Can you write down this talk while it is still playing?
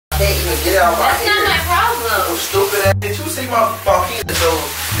even get out my That's not my problem. You stupid ass. Did you see my penis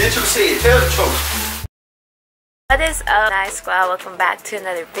though? Did you see it? Tell the truth. What is up, Night Squad? Welcome back to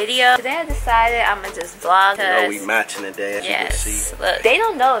another video. Today I decided I'm gonna just vlog. You know we matching today, as you can see. Look, they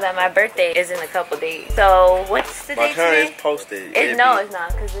don't know that my birthday is in a couple days. So what's the date today? My posted. No, it's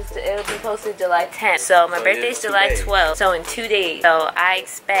not, because it'll be posted July 10th. So my birthday is July 12th. So in 2 days. So I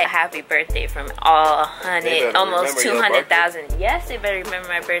expect a happy birthday from all 100, almost 200,000. Yes, they better remember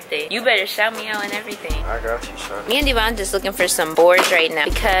my birthday. You better shout me out and everything. I got you, son. Me and Devon just looking for some boards right now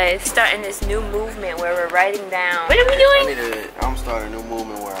because starting this new movement where we're writing down. What are we doing? I'm starting a new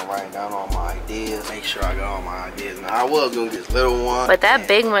movement where I'm writing down all my ideas. Make sure I got all my ideas. Now I was doing this little one, but that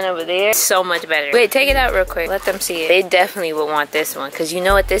big one over there is so much better. Wait, take it out real quick. Let them see it. They definitely will want this one because you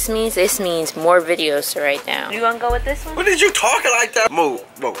know what this means? This means more videos to write down. You want to go with this one? What did you talking like that? Move,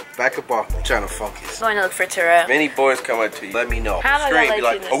 back up off. I'm trying to focus. I'm going to look for Terrell. If any boys come up to you, let me know. How am I gonna be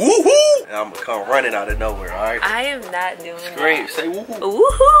let like, you know? woohoo! And I'm gonna come running out of nowhere, alright? I am not doing Scream, that. say woohoo.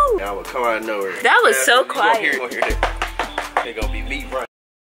 Woohoo! And I'm gonna come out of nowhere. That was so quiet. You gonna hear that. It's gonna be me running.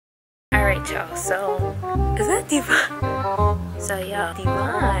 Alright, y'all, so is that Devon? So y'all,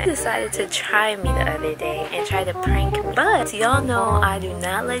 Devon decided to try me the other day and try to prank me. But y'all know I do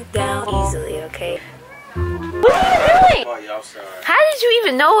not let down easily, okay? What are you doing? Oh, y'all sorry. How did you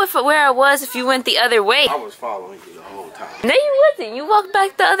even know where I was if you went the other way? I was following you the whole time. No, you wasn't. You walked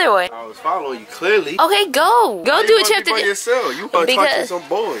back the other way. I was following you clearly. Okay, go. Go do what you have to do. Yourself. You want to talk to some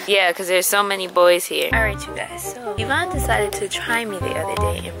boys. Yeah, because there's so many boys here. Alright, you guys. So, Devon decided to try me the other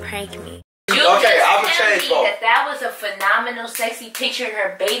day and prank me. Okay, I'm gonna change both. That was a phenomenal, sexy picture of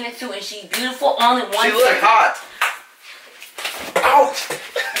her bathing suit and she's beautiful. Only one. She look hot. Ouch!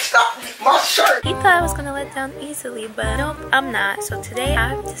 Stop my shirt. He thought I was gonna let down easily, but nope, I'm not. So today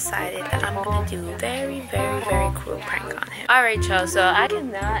I've decided that I'm gonna do a very, very, very cool prank on him. Alright, y'all, so I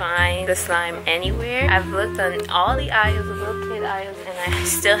cannot find the slime anywhere. I've looked on all the aisles, the little kid aisles, and I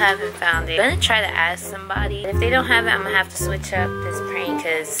still haven't found it. I'm gonna try to ask somebody. If they don't have it, I'm gonna have to switch up this prank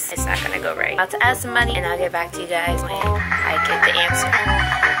because it's not gonna go right. I'll have to ask somebody and I'll get back to you guys when I get the answer.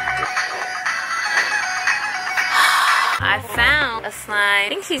 I found a slime. I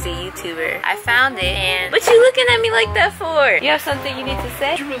think she's a YouTuber. I found it and... What you looking at me like that for? You have something you need to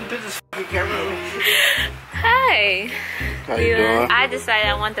say? You really did this fucking camera. Hi. How you doing? I decided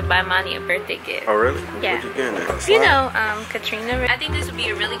I want to buy Monty a birthday gift. Oh really? Yeah. What you getting at? You know, Katrina. I think this would be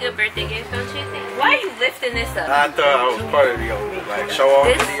a really good birthday gift, don't you think? Why are you lifting this up? I thought I was part of the like show off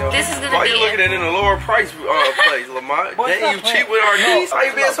video. This is gonna Why be. Why you looking at it in a lower price place, Lamont? Dang, you cheap with our needs. Why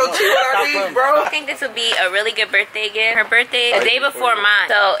you being so cheap with our needs, bro? I think this would be a really good birthday gift. Her birthday the day before mine,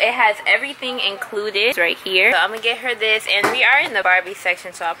 so it has everything included right here. So I'm gonna get her this, and we are in the Barbie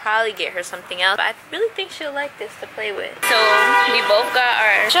section, so I'll probably get her something else. But I really think she'll like this to play with. So we both got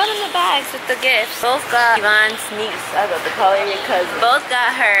our, show them the bags with the gifts. Both got Devon's niece, I was about to call her your cousin. Both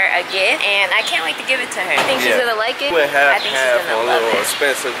got her a gift, and I can't wait to give it to her. I think she's gonna like it. Went half, I think she's gonna love it.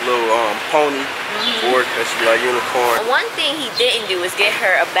 Expensive little pony for because she like unicorn. One thing he didn't do is get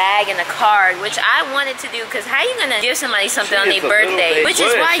her a bag and a card, which I wanted to do, because how you gonna give somebody something on their birthday? Which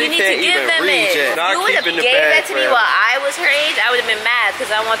is why you need to give them it. You would have gave that to me while I was her age, I would have been mad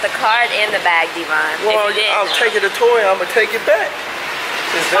because I want the card and the bag, Devon. Well, I'm taking the toy, I'm gonna take it back.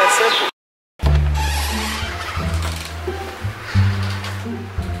 It's that simple.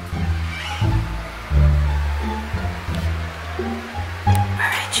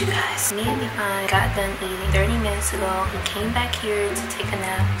 Alright, you guys. Me and Devon got done eating 30 minutes ago. He came back here to take a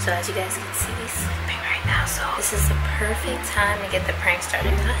nap. So as you guys can see, he's sleeping right now. So this is the perfect time to get the prank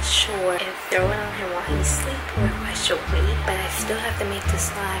started. I'm not sure if throw it on him while he's asleep or if I should wait. But I still have to make the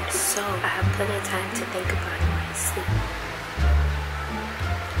slime. So I have plenty of time to think about it while he's sleeping.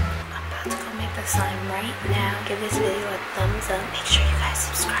 To go make the slime right now. Give this video a thumbs up. Make sure you guys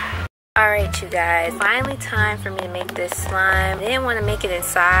subscribe. Alright, you guys. Finally time for me to make this slime. I didn't want to make it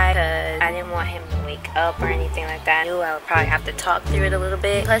inside because I didn't want him to wake up or anything like that. I knew I would probably have to talk through it a little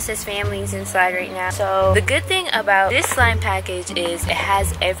bit. Plus his family's inside right now. So the good thing about this slime package is it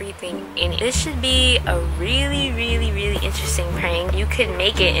has everything in it. This should be a really, really, really interesting prank. You could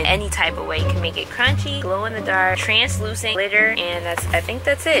make it in any type of way. You can make it crunchy, glow in the dark, translucent, glitter, and I think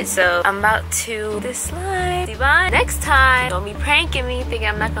that's it. So I'm about to do this slime. Devon, next time don't be pranking me thinking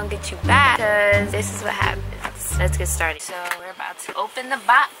I'm not gonna get you back, because this is what happens. Let's get started. So we're about to open the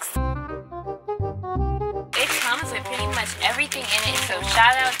box. It comes with and pretty much everything in it. So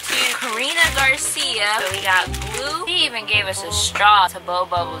shout out to Karina Garcia. So we got glue. She even gave us a straw to blow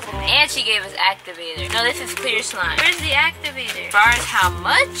bubbles in, and she gave us activator. No, this is clear slime. Where's the activator? As far as how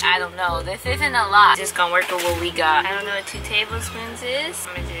much, I don't know. This isn't a lot. Just gonna work with what we got. I don't know what 2 tablespoons is.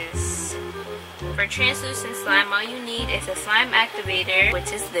 I'm gonna just... For translucent slime, all you need is a slime activator,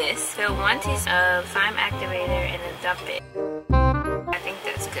 which is this. Fill 1 teaspoon of slime activator and then dump it. I think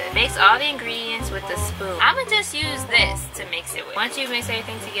that's good. Mix all the ingredients with a spoon. I'm gonna just use this to mix it with. Once you mix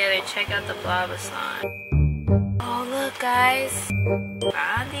everything together, check out the blob of slime. Oh, look, guys.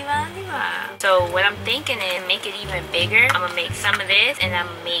 So what I'm thinking is make it even bigger. I'm gonna make some of this and I'm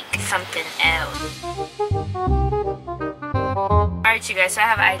gonna make something else. Alright, you guys, so I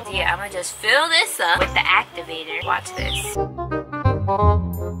have an idea. I'm gonna just fill this up with the activator. Watch this.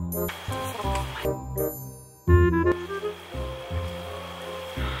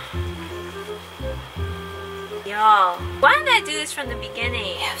 Y'all, why did I do this from the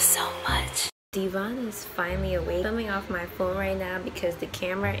beginning? I have so much. Devon is finally awake. Filming off my phone right now because the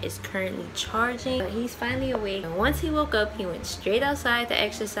camera is currently charging. But he's finally awake. And once he woke up, he went straight outside to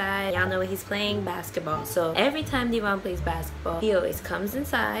exercise. Y'all know what he's playing? Basketball. So every time Devon plays basketball, he always comes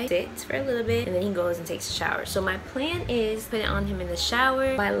inside, sits for a little bit, and then he goes and takes a shower. So my plan is put it on him in the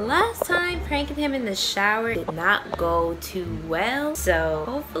shower. My last time pranking him in the shower did not go too well. So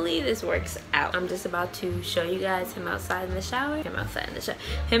hopefully this works out. I'm just about to show you guys him outside in the shower. Him outside in the shower.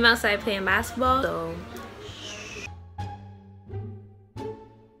 Him outside playing basketball. So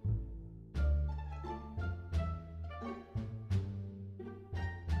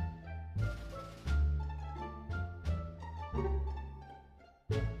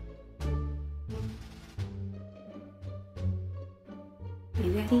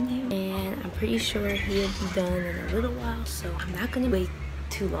and I'm pretty sure he'll be done in a little while, so I'm not gonna wait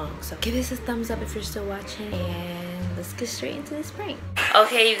too long. So give us a thumbs up if you're still watching, and let's get straight into this prank.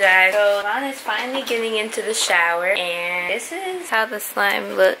 Okay, you guys, so Devon is finally getting into the shower, and this is how the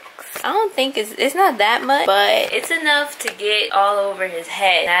slime looks. I don't think it's not that much, but it's enough to get all over his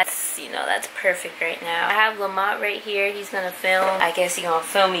head. That's, you know, that's perfect right now. I have Lamont right here. He's gonna film. I guess he's gonna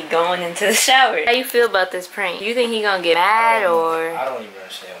film me going into the shower. How you feel about this prank? Do you think he's gonna get mad, or? I don't even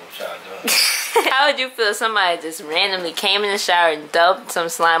understand what y'all doing. How would you feel if somebody just randomly came in the shower and dumped some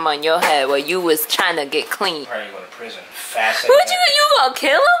slime on your head while you was trying to get clean? Probably go to prison fast. What you gonna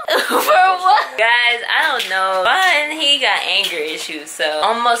kill him? For what? Guys, I don't know. But he got anger issues, so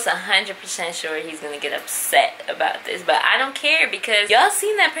almost 100% sure he's gonna get upset about this. But I don't care because y'all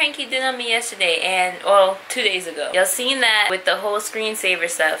seen that prank he did on me yesterday and, well, 2 days ago. Y'all seen that with the whole screensaver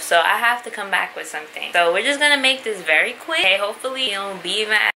stuff, so I have to come back with something. So we're just gonna make this very quick. Hey, hopefully he don't beat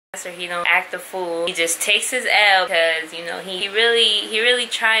my ass or he don't act a fool. He just takes his L because, you know, he really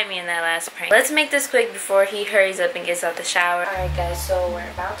tried me in that last prank. Let's make this quick before he hurries up and gets out the shower. Alright guys, so we're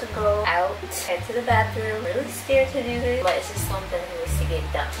about to go out, head to the bathroom. Really scared to do this, but it's just something that needs to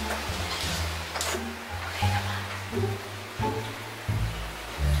get done. Okay, come on.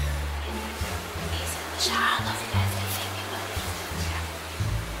 He's in the shower. I don't know if you guys can see me, but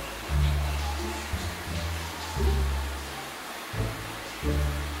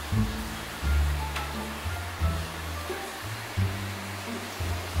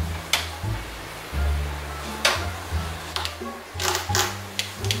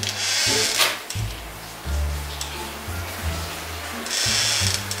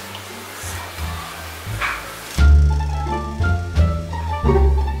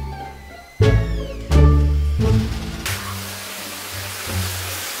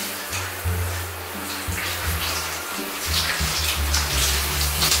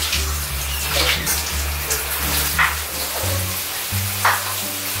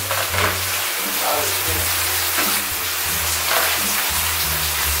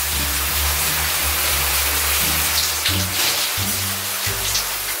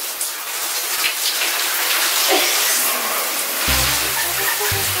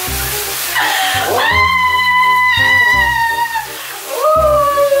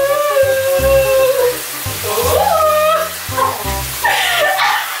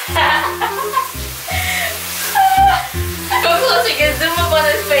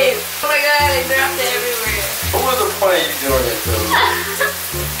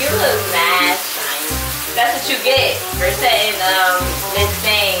that's what you get for setting this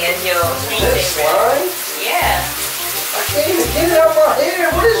thing as your screensaver. Yeah. I can't even get it out my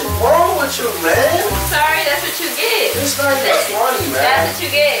hair. What is wrong with you, man? I'm sorry, that's what you get. It's not even funny, man. That's what you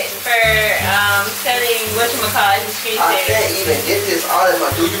get for setting whatchamacallit the screensaver. I can't even get this out of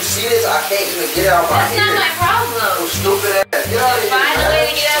my. Do you see this? I can't even get it out my hair. That's not my problem. So stupid ass. Get out of here. Find a way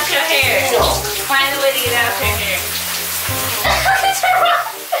to get out your hair. Find a way to get out your hair.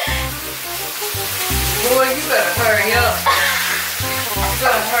 Boy, you better hurry up. You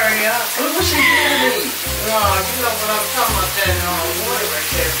better hurry up. What was she giving me? No, you know what I'm talking about, that water right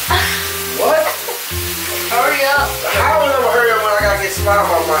there. What? Hurry up. How would I hurry up when I gotta get slime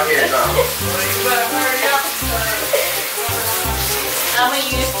on my hair now? Well, you better hurry up. I'm gonna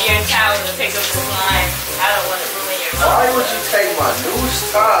use your towel to pick up the slime. I don't want to ruin your mouth. Why would you take my new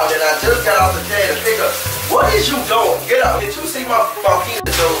style that I just got off the day to pick up? What is you doing? Get up. Did you see my penis?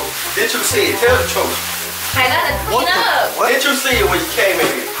 Did you see it? Tell the truth. I gotta clean up. What did you see it when you came in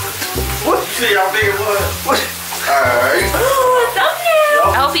here? What? You see how big it was? What? Alright. Ooh,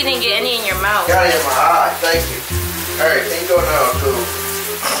 thumbnail. I hope you didn't get any in your mouth. Got it in my eye. Thank you. Alright, can you go now, cool?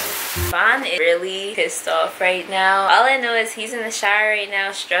 Vaughn is really pissed off right now. All I know is he's in the shower right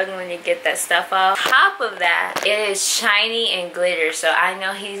now struggling to get that stuff off. Top of that, it is shiny and glitter, so I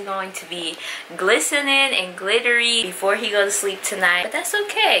know he's going to be glistening and glittery before he goes to sleep tonight. But that's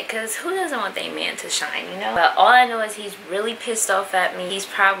okay, because who doesn't want their man to shine, you know? But all I know is he's really pissed off at me. He's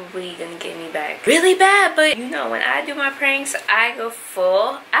probably gonna get me back really bad, but you know, when I do my pranks, I go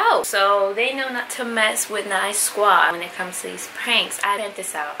full out. So they know not to mess with Nice Squad when it comes to these pranks. I did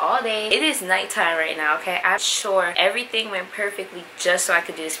this out all day. It is nighttime right now, okay? I'm sure everything went perfectly just so I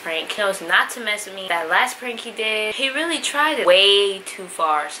could do this prank. He knows not to mess with me. That last prank he did, he really tried it way too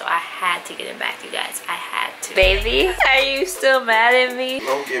far, so I had to get him back, you guys. I had to. Baby, are you still mad at me?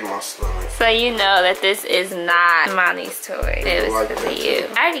 Don't get my stomach. So you know that this is not Monty's toy. It was for you.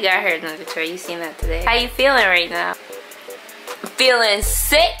 I already got her another toy. You seen that today. How you feeling right now? Feeling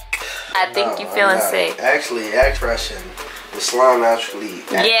sick? I think you're feeling sick. Actually, act fresh and the slime actually.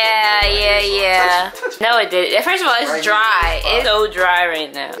 Yeah. No, it did. First of all, it's dry. It's so dry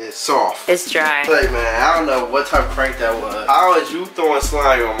right now. It's soft. It's dry. Hey man, I don't know what type of prank that was. How is you throwing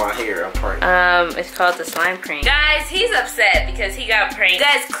slime on my hair? A prank. It's called the slime prank. Guys, he's upset because he got pranked. You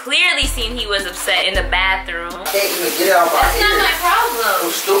guys clearly seen he was upset in the bathroom. Can't even get out my That's hair. not my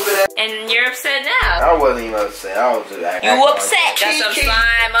problem. So stupid ass. And you're upset now. I wasn't even upset. I was just acting. You upset? Got some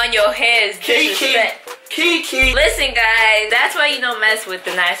slime on your head. Kiki. Listen, guys, that's why you don't mess with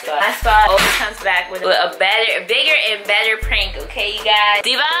the Nice Squad. Nice Squad always comes back with a better, bigger, and better prank. Okay, you guys.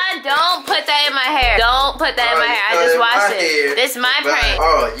 Devon, don't put that in my hair. Don't put that in my hair. I just watched it. This is my prank.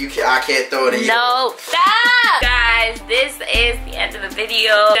 Oh, I can't throw it in. No, stop, guys. This is the end of the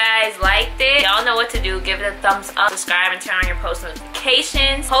video. If you guys liked it, y'all know what to do. Give it a thumbs up, subscribe, and turn on your post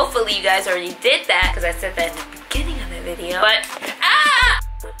notifications. Hopefully, you guys already did that because I said that in the beginning of the video. But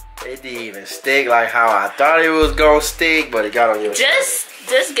it didn't even stick like how I thought it was gonna stick, but it got on your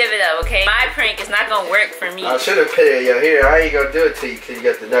Just give it up, okay? My prank is not gonna work for me. I should have put it in your hair. I ain't gonna do it to you because you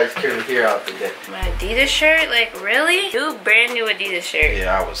got the nice curly hair out today. My Adidas shirt? Like, really? New, brand new Adidas shirt.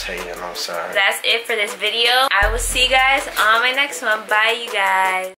 Yeah, I was hating. I'm sorry. That's it for this video. I will see you guys on my next one. Bye, you guys.